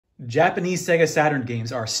Japanese Sega Saturn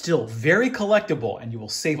games are still very collectible, and you will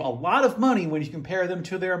save a lot of money when you compare them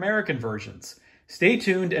to their American versions. Stay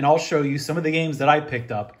tuned and I'll show you some of the games that I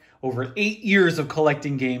picked up over 8 years of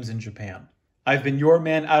collecting games in Japan. I've been your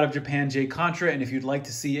man out of Japan, Jay Contra, and if you'd like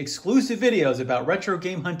to see exclusive videos about retro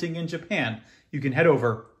game hunting in Japan, you can head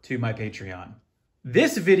over to my Patreon.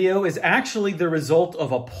 This video is actually the result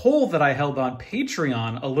of a poll that I held on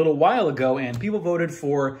Patreon a little while ago, and people voted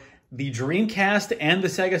for the Dreamcast and the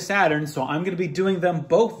Sega Saturn, so I'm going to be doing them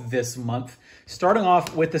both this month. Starting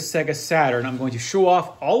off with the Sega Saturn, I'm going to show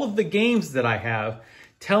off all of the games that I have,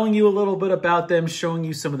 telling you a little bit about them, showing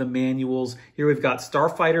you some of the manuals. Here we've got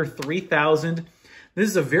Starfighter 3000. This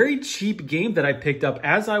is a very cheap game that I picked up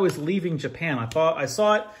as I was leaving Japan. I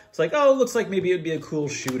saw it, it's like, oh, it looks like maybe it'd be a cool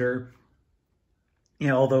shooter. You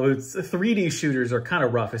know, although it's 3D shooters are kind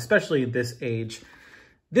of rough, especially at this age.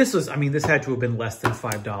 This was, I mean, this had to have been less than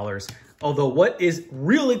 $5. Although what is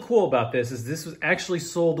really cool about this is this was actually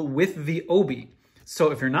sold with the Obi.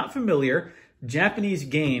 So if you're not familiar, Japanese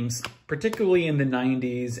games, particularly in the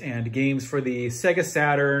 90s, and games for the Sega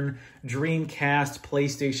Saturn, Dreamcast,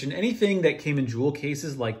 PlayStation, anything that came in jewel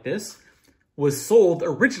cases like this, was sold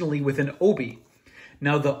originally with an Obi.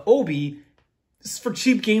 Now the Obi, for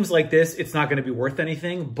cheap games like this, it's not going to be worth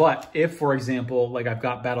anything. But if, for example, like I've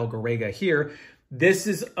got Battle Garega here, this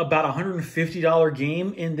is about a $150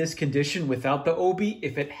 game in this condition without the Obi.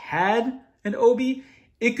 If it had an Obi,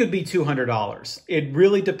 it could be $200. It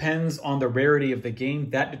really depends on the rarity of the game.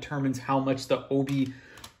 That determines how much the Obi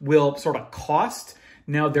will sort of cost.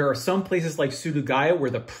 Now, there are some places like Surugaya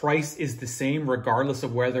where the price is the same regardless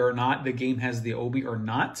of whether or not the game has the Obi or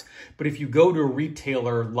not. But if you go to a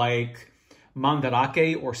retailer like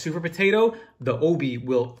Mandarake or Super Potato, the Obi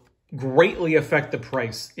will greatly affect the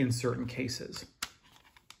price in certain cases.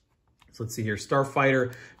 So let's see here,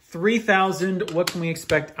 Starfighter 3000. What can we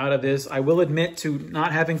expect out of this? I will admit to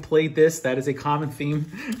not having played this. That is a common theme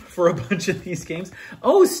for a bunch of these games.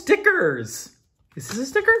 Oh, stickers. Is this a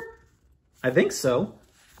sticker? I think so.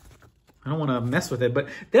 I don't want to mess with it, but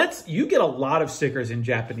you get a lot of stickers in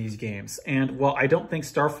Japanese games. And while I don't think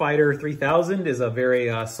Starfighter 3000 is a very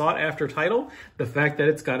sought after title, the fact that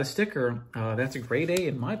it's got a sticker, that's a grade A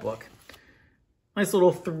in my book. Nice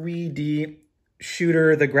little 3D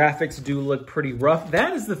shooter. The graphics do look pretty rough.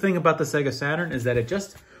 That is the thing about the Sega Saturn, is that it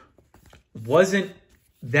just wasn't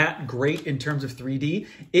that great in terms of 3D.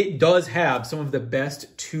 It does have some of the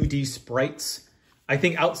best 2D sprites, I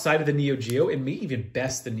think, outside of the Neo Geo. It may even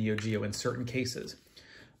best the Neo Geo in certain cases.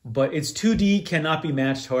 But its 2D cannot be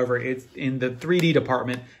matched. However, it's in the 3D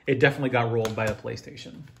department, it definitely got rolled by the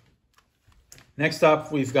PlayStation. Next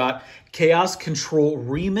up, we've got Chaos Control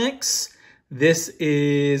Remix. This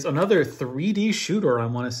is another 3D shooter, I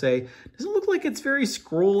want to say. Doesn't look like it's very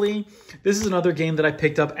scrolly. This is another game that I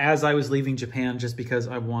picked up as I was leaving Japan just because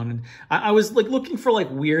I wanted... I was like looking for like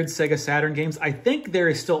weird Sega Saturn games. I think there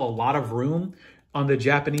is still a lot of room on the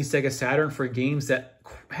Japanese Sega Saturn for games that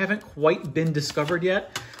haven't quite been discovered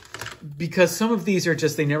yet, because some of these are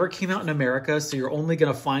just, they never came out in America, so you're only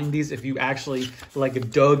going to find these if you actually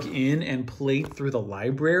like dug in and played through the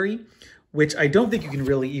library, which I don't think you can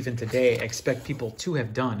really even today expect people to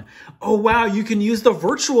have done. Oh, wow, you can use the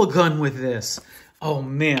virtual gun with this. Oh,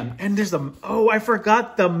 man. And there's oh, I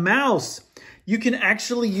forgot the mouse. You can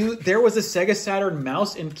actually use, there was a Sega Saturn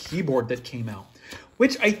mouse and keyboard that came out,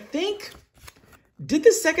 which I think, did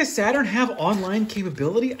the Sega Saturn have online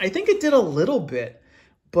capability? I think it did a little bit,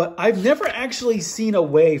 but I've never actually seen a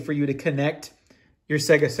way for you to connect your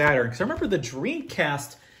Sega Saturn. Because I remember the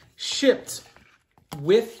Dreamcast shipped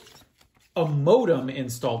with a modem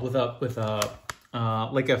installed, with a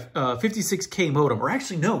 56K modem. Or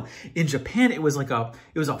actually, no, in Japan it was like a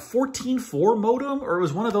 14.4 modem, or it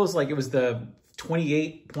was one of those, like it was the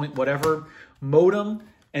 28 point whatever modem.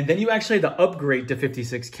 And then you actually had to upgrade to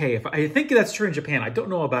 56K. I think that's true in Japan. I don't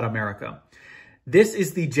know about America. This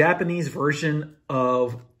is the Japanese version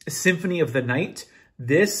of Symphony of the Night.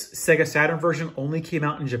 This Sega Saturn version only came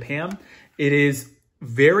out in Japan. It is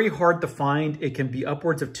very hard to find. It can be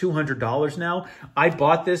upwards of $200 now. I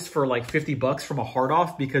bought this for like 50 bucks from a hard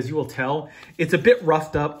off, because you will tell it's a bit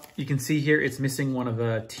roughed up. You can see here it's missing one of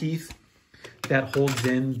the teeth that holds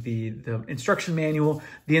in the instruction manual.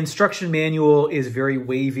 The instruction manual is very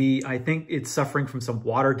wavy. I think it's suffering from some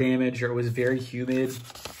water damage, or it was very humid.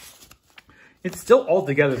 It's still all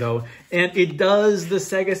together though. And it does, the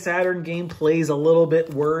Sega Saturn game plays a little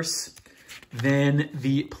bit worse than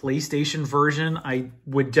the PlayStation version. I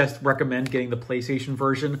would just recommend getting the PlayStation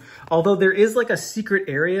version. Although there is like a secret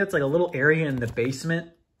area. It's like a little area in the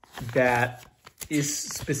basement that is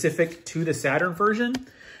specific to the Saturn version.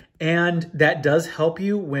 And that does help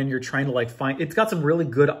you when you're trying to like find, it's got some really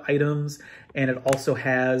good items, and it also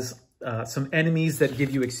has some enemies that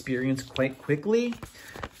give you experience quite quickly.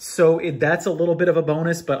 So that's a little bit of a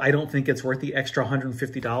bonus, but I don't think it's worth the extra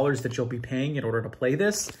 $150 that you'll be paying in order to play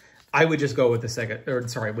this. I would just go with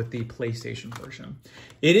the with the PlayStation version.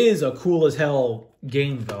 It is a cool as hell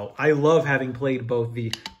game though. I love having played both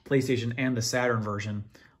the PlayStation and the Saturn version.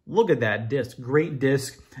 Look at that disc, great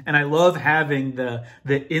disc. And I love having the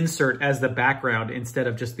insert as the background instead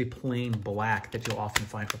of just the plain black that you'll often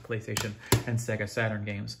find for PlayStation and Sega Saturn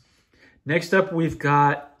games. Next up, we've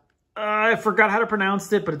got, I forgot how to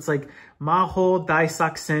pronounce it, but it's like Maho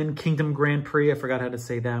Daisaksen Kingdom Grand Prix. I forgot how to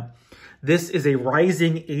say that. This is a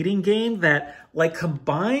rising aiding game that like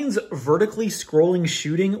combines vertically scrolling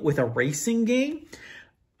shooting with a racing game.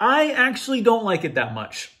 I actually don't like it that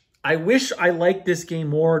much. I wish I liked this game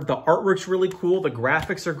more. The artwork's really cool. The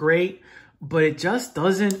graphics are great, but it just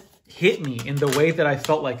doesn't hit me in the way that I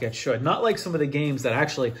felt like it should. Not like some of the games that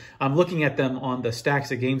actually, I'm looking at them on the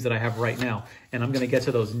stacks of games that I have right now, and I'm going to get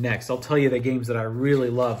to those next. I'll tell you the games that I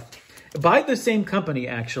really love. By the same company,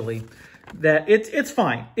 actually, that it's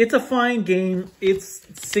fine. It's a fine game. It's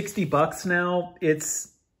 $60 now.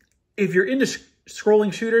 If you're into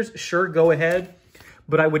scrolling shooters, sure, go ahead.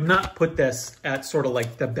 But I would not put this at sort of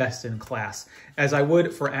like the best in class, as I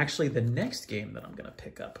would for actually the next game that I'm going to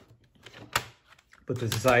pick up. Put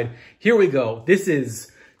this aside. Here we go. This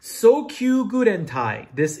is Sokyu Gurentai.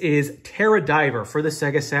 This is Terra Diver for the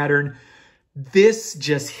Sega Saturn. This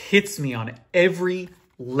just hits me on every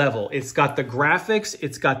level. It's got the graphics.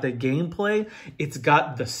 It's got the gameplay. It's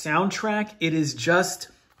got the soundtrack. It is just...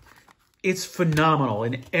 it's phenomenal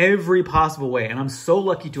in every possible way, and I'm so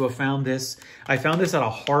lucky to have found this. I found this at a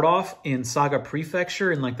hard-off in Saga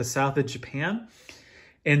Prefecture in like the south of Japan.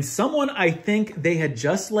 And someone, I think they had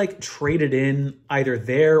just like traded in either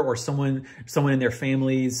there or someone in their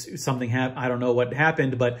families, something happened. I don't know what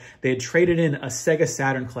happened, but they had traded in a Sega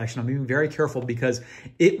Saturn collection. I'm being very careful because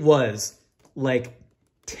it was like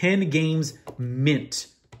 10 games mint.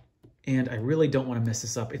 And I really don't want to mess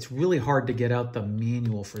this up. It's really hard to get out the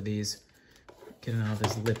manual for these. Get it out of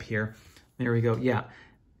this lip here. There we go. Yeah.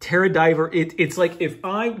 Terra Diver. It's like if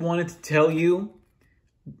I wanted to tell you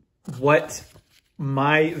what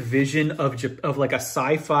my vision of like a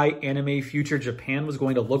sci-fi anime future Japan was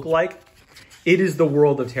going to look like, it is the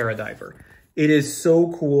world of Terra Diver. It is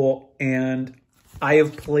so cool, and I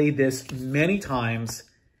have played this many times,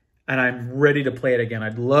 and I'm ready to play it again.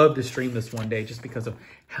 I'd love to stream this one day just because of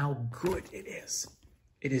how good it is.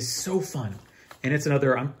 It is so fun. And it's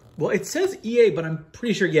another, well, it says EA, but I'm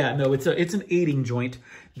pretty sure, yeah, no, it's an aiding joint.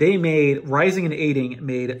 They made, Rising and Aiding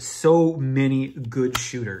made so many good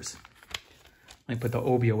shooters. Let me put the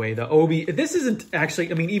Obi away. The Obi, this isn't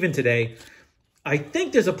actually, I mean, even today, I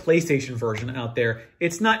think there's a PlayStation version out there.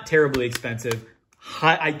 It's not terribly expensive.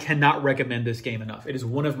 I cannot recommend this game enough. It is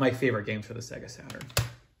one of my favorite games for the Sega Saturn.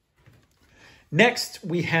 Next,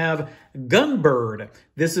 we have Gunbird.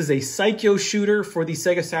 This is a Psycho shooter for the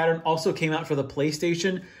Sega Saturn. Also came out for the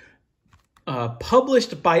PlayStation.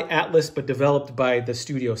 Published by Atlas, but developed by the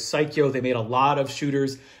studio Psycho. They made a lot of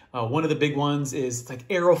shooters. One of the big ones is like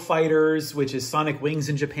Aero Fighters, which is Sonic Wings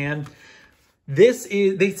in Japan. This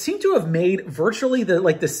is, they seem to have made virtually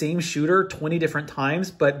the same shooter 20 different times,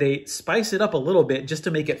 but they spice it up a little bit just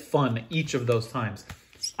to make it fun each of those times.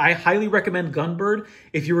 I highly recommend Gunbird.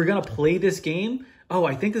 If you were going to play this game, oh,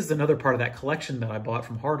 I think this is another part of that collection that I bought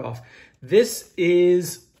from Hard Off. This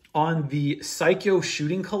is on the Psycho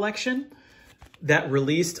shooting collection that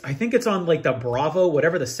released, I think it's on like the Bravo,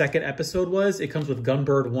 whatever the second episode was. It comes with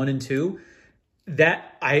Gunbird 1 and 2.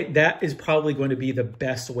 That is probably going to be the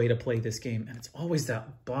best way to play this game. And it's always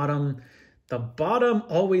that bottom. The bottom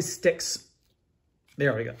always sticks.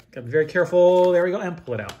 There we go. Gotta be very careful. There we go. And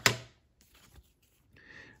pull it out.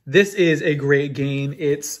 This is a great game.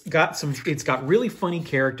 It's got really funny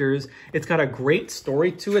characters. It's got a great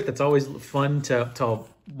story to it that's always fun to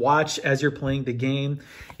watch as you're playing the game.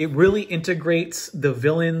 It really integrates the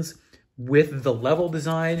villains with the level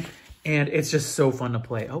design, and it's just so fun to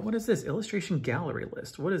play. Oh, what is this? Illustration gallery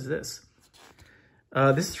list. What is this?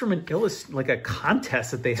 This is from a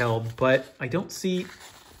contest that they held, but I don't see...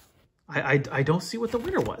 I don't see what the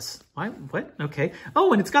winner was. What? Okay.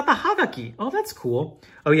 Oh, and it's got the Hagaki. Oh, that's cool.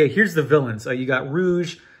 Oh, yeah, here's the villains. You got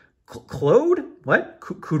Rouge, Claude, what?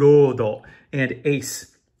 Kurodo, and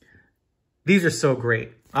Ace. These are so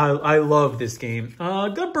great. I love this game.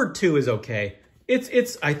 Gunbird 2 is okay.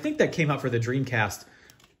 I think that came out for the Dreamcast.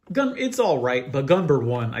 It's all right, but Gunbird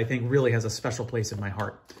 1, I think, really has a special place in my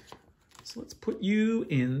heart. So let's put you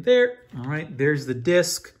in there. All right, there's the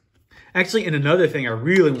disc. Actually, and another thing I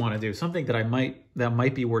really want to do, something that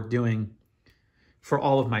might be worth doing for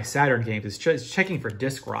all of my Saturn games is checking for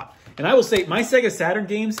disc rot. And I will say my Sega Saturn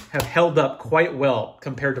games have held up quite well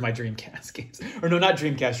compared to my Dreamcast games. Or no, not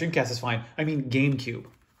Dreamcast. Dreamcast is fine. I mean GameCube,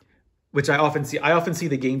 which I often see. I often see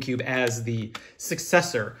the GameCube as the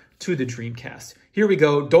successor to the Dreamcast. Here we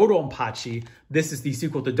go, Dodonpachi. This is the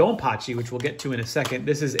sequel to Donpachi, which we'll get to in a second.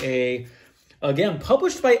 This is again,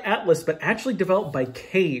 published by Atlas, but actually developed by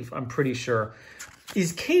Cave, I'm pretty sure.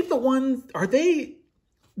 Is Cave the one, are they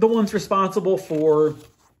the ones responsible for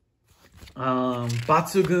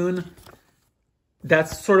Batsugun?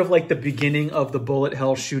 That's sort of like the beginning of the bullet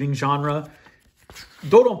hell shooting genre.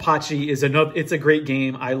 Dodonpachi is it's a great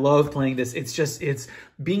game. I love playing this. It's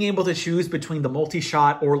being able to choose between the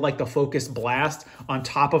multi-shot or like the focused blast on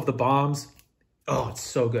top of the bombs. Oh, it's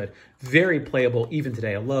so good. Very playable even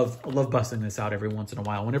today. I love busting this out every once in a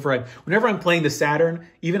while. Whenever I'm playing the Saturn,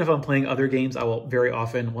 even if I'm playing other games, I will very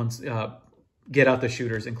often get out the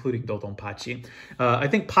shooters, including Dodonpachi. I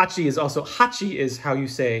think Pachi is also, Hachi is how you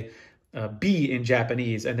say B in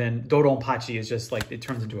Japanese, and then Dodonpachi is just like, it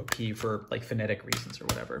turns into a P for like phonetic reasons or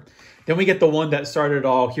whatever. Then we get the one that started it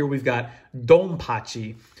all. Here we've got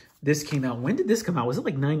Donpachi. This came out, when did this come out? Was it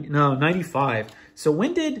like 95? So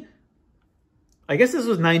when did, I guess this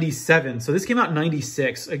was 97. So this came out in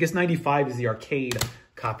 96. I guess 95 is the arcade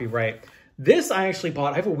copyright. This I actually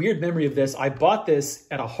bought. I have a weird memory of this. I bought this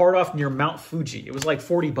at a hard off near Mount Fuji. It was like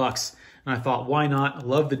 40 bucks. And I thought, why not? I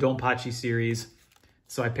love the Donpachi series.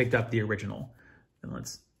 So I picked up the original. And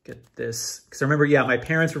let's get this. Because I remember, yeah, my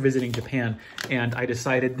parents were visiting Japan and I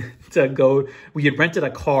decided to go. We had rented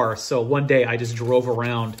a car. So one day I just drove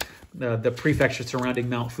around the prefecture surrounding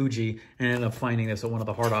Mount Fuji and ended up finding this at one of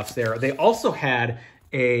the hard offs there. They also had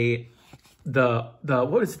the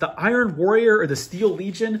what is it, the Iron Warrior or the Steel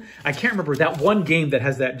Legion? I can't remember, that one game that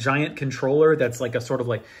has that giant controller that's like a sort of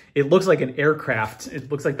like, it looks like an aircraft. It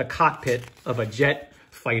looks like the cockpit of a jet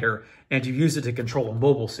fighter, and you use it to control a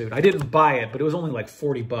mobile suit. I didn't buy it, but it was only like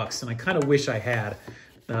 40 bucks, and I kind of wish I had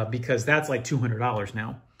because that's like $200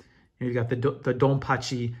 now. And you got the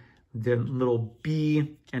Donpachi, the little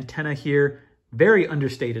B antenna here, very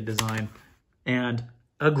understated design, and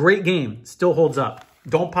a great game, still holds up.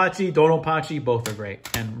 Dodonpachi, both are great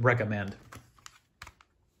and recommend.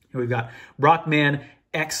 Here we've got Rockman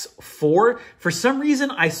X4. For some reason,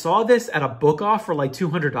 I saw this at a book off for like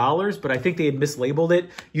 $200, but I think they had mislabeled it.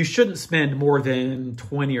 You shouldn't spend more than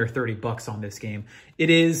 20 or 30 bucks on this game. It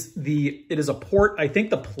is a port. I think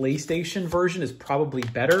the PlayStation version is probably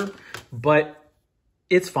better, but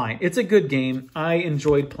it's fine. It's a good game. I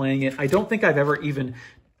enjoyed playing it. I don't think I've ever even,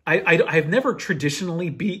 I've never traditionally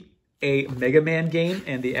beat a Mega Man game,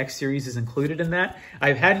 and the X series is included in that.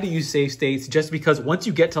 I've had to use save states just because once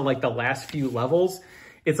you get to like the last few levels,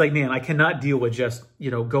 it's like, man, I cannot deal with just, you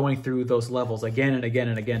know, going through those levels again and again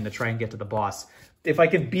and again to try and get to the boss. If I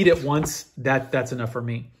can beat it once, that's enough for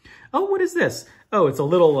me. Oh, what is this? Oh, it's a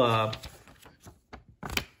little,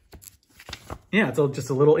 yeah, it's just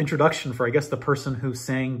a little introduction for, I guess, the person who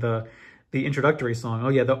sang the introductory song. Oh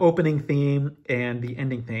yeah, the opening theme and the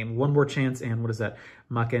ending theme. One More Chance and what is that?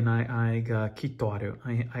 Makenai ai ga kitto aru.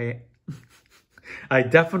 I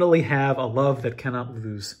definitely have a love that cannot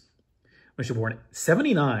lose. When she was born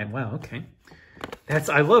 79. Wow, okay.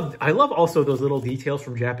 I love also those little details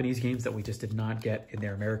from Japanese games that we just did not get in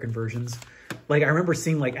their American versions. Like I remember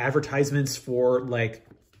seeing like advertisements for like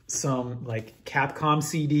some like Capcom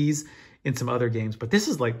CDs in some other games, but this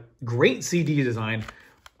is like great CD design.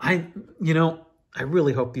 I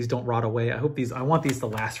really hope these don't rot away. I want these to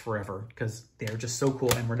last forever because they're just so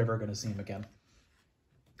cool and we're never going to see them again.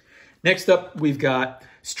 Next up, we've got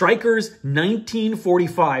Strikers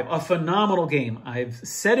 1945, a phenomenal game. I've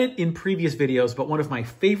said it in previous videos, but one of my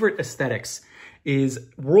favorite aesthetics is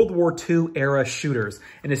World War II era shooters,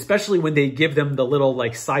 and especially when they give them the little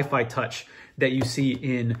like sci-fi touch that you see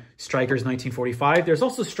in Strikers 1945. There's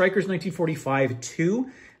also Strikers 1945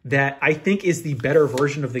 2, that I think is the better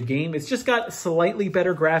version of the game. It's just got slightly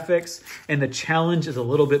better graphics and the challenge is a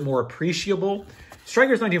little bit more appreciable.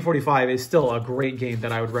 Strikers 1945 is still a great game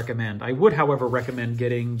that I would recommend. I would, however, recommend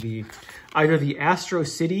getting either the Astro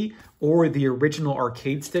City or the original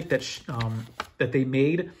arcade stick that they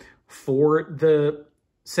made for the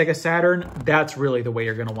Sega Saturn. That's really the way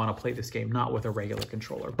you're going to want to play this game, not with a regular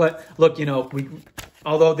controller. But look, you know,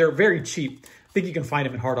 although they're very cheap, I think you can find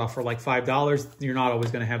them in hard off for like $5. You're not always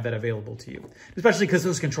going to have that available to you, especially because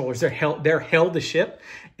those controllers, they're held to ship,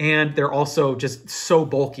 and they're also just so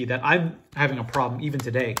bulky that I'm having a problem even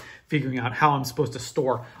today figuring out how I'm supposed to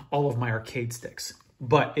store all of my arcade sticks.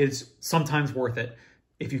 But it's sometimes worth it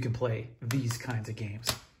if you can play these kinds of games.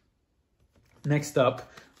 Next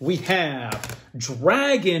up, we have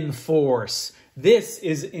Dragon Force. This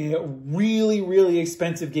is a really, really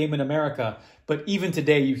expensive game in America, but even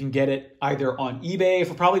today you can get it either on eBay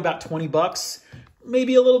for probably about 20 bucks,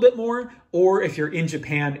 maybe a little bit more, or if you're in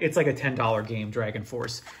Japan, it's like a $10 game, Dragon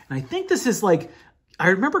Force. And I think this is like, I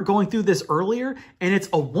remember going through this earlier, and it's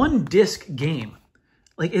a 1-disc game.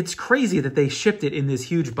 Like, it's crazy that they shipped it in this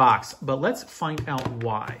huge box, but let's find out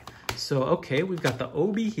why. So, okay, we've got the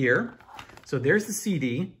OB here. So there's the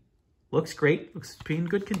CD. Looks great. Looks to be in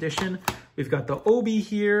good condition. We've got the OB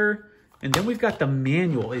here. And then we've got the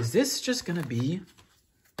manual. Is this just going to be...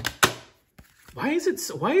 Why is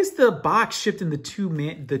the box shipped in the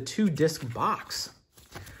two-disc box?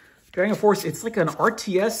 Dragon Force, it's like an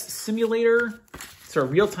RTS simulator. It's a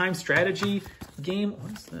real-time strategy game.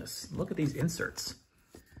 What is this? Look at these inserts.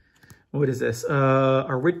 What is this?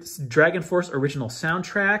 Dragon Force original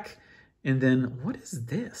soundtrack. And then, what is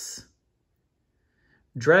this?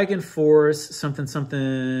 Dragon Force, something,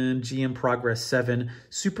 GM Progress 7,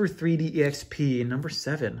 Super 3D EXP, number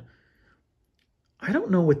 7. I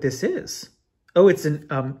don't know what this is. Oh, it's an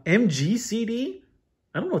MG CD?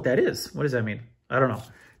 I don't know what that is. What does that mean? I don't know.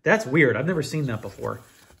 That's weird. I've never seen that before.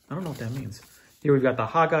 I don't know what that means. Here we've got the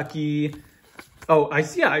Hagaki. Oh, I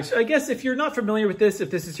guess if you're not familiar with this, if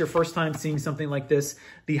this is your first time seeing something like this,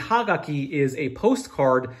 the Hagaki is a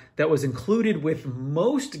postcard that was included with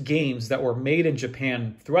most games that were made in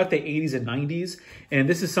Japan throughout the 80s and 90s. And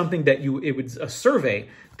this is something that it was a survey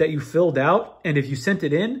that you filled out. And if you sent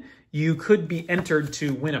it in, you could be entered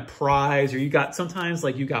to win a prize, or sometimes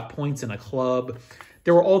you got points in a club.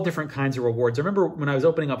 There were all different kinds of rewards. I remember when I was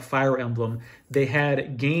opening up Fire Emblem, they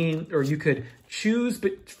had you could choose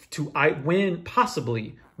to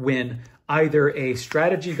possibly win either a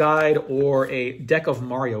strategy guide or a deck of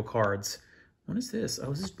Mario cards. What is this?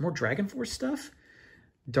 Oh, is this more Dragon Force stuff?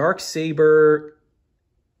 Dark Saber,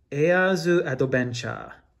 Eazu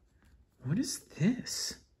Adobencha. What is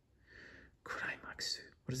this? Kuraimaksu.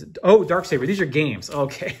 What is it? Oh, Dark Saber. These are games.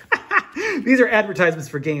 Okay. These are advertisements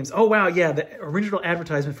for games. Oh, wow. Yeah, the original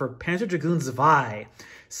advertisement for Panzer Dragoon Zwei.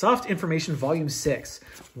 Soft Information Volume 6.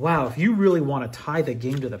 Wow, if you really want to tie the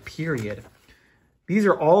game to the period. These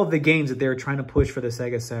are all of the games that they're trying to push for the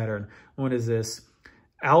Sega Saturn. What is this?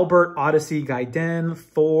 Albert Odyssey Gaiden,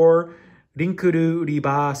 Thor, Rinkuru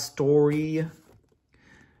Riba Story,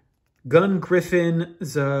 Gun Griffin,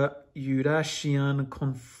 The Eurasian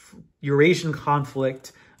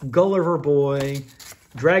Conflict, Gulliver Boy,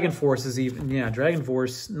 Dragon Force is even, yeah, Dragon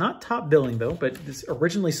Force, not top billing though, but it's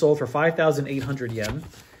originally sold for 5,800 yen.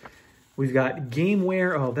 We've got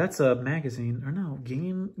Gameware. Oh, that's a magazine. Or no,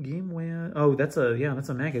 Gameware. Oh, that's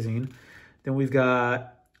a magazine. Then we've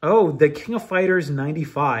got, oh, the King of Fighters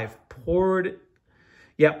 95. Ported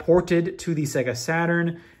to the Sega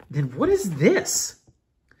Saturn. Then what is this?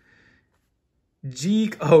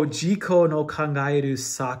 Jiko no Kangaeru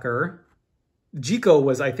Soccer. Jiko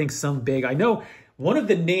was, I think, some big, I know, one of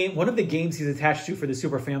the games he's attached to for the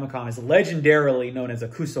Super Famicom is legendarily known as a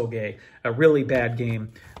Kusoge, a really bad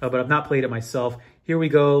game, but I've not played it myself. Here we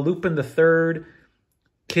go, Lupin the Third,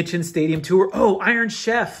 Kitchen Stadium Tour. Oh, Iron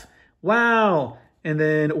Chef. Wow. And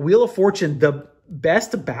then Wheel of Fortune, the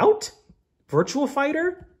Best Bout? Virtual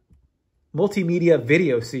Fighter? Multimedia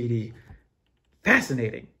video CD.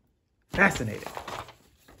 Fascinating. Fascinating.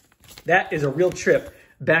 That is a real trip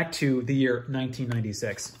back to the year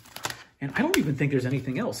 1996. And I don't even think there's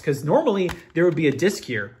anything else, because normally there would be a disc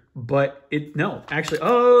here, but no, actually,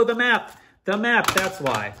 oh, the map, that's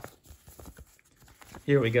why.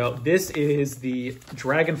 Here we go. This is the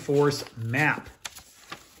Dragon Force map.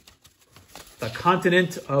 The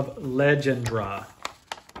continent of Legendra.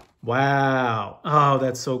 Wow. Oh,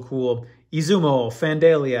 that's so cool. Izumo,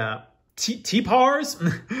 Fandalia, T-Pars,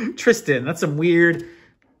 Tristan, that's some weird,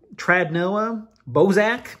 Tradnoa,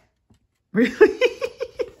 Bozak. Really?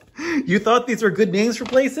 You thought these were good names for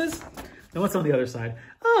places? And what's on the other side?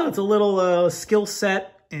 Oh, it's a little skill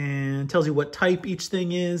set and tells you what type each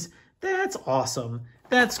thing is. That's awesome.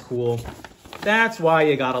 That's cool. That's why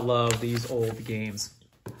you gotta love these old games.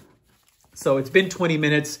 So it's been 20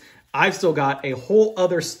 minutes. I've still got a whole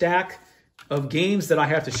other stack of games that I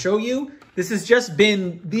have to show you. This has just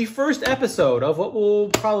been the first episode of what will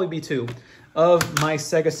probably be 2 of my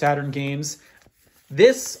Sega Saturn games.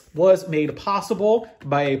 This was made possible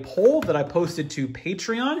by a poll that I posted to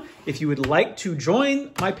Patreon. If you would like to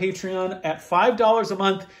join my Patreon at $5 a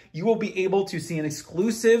month, you will be able to see an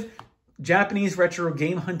exclusive Japanese retro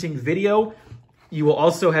game hunting video You will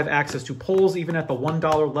also have access to polls even at the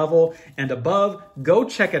 $1 level and above. Go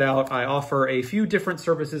check it out. I offer a few different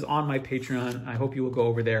services on my Patreon. I hope you will go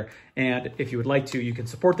over there. And if you would like to, you can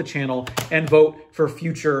support the channel and vote for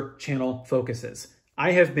future channel focuses.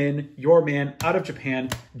 I have been your man out of Japan,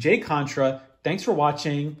 Jay Contra. Thanks for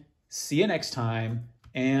watching. See you next time.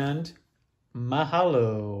 And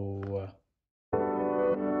mahalo.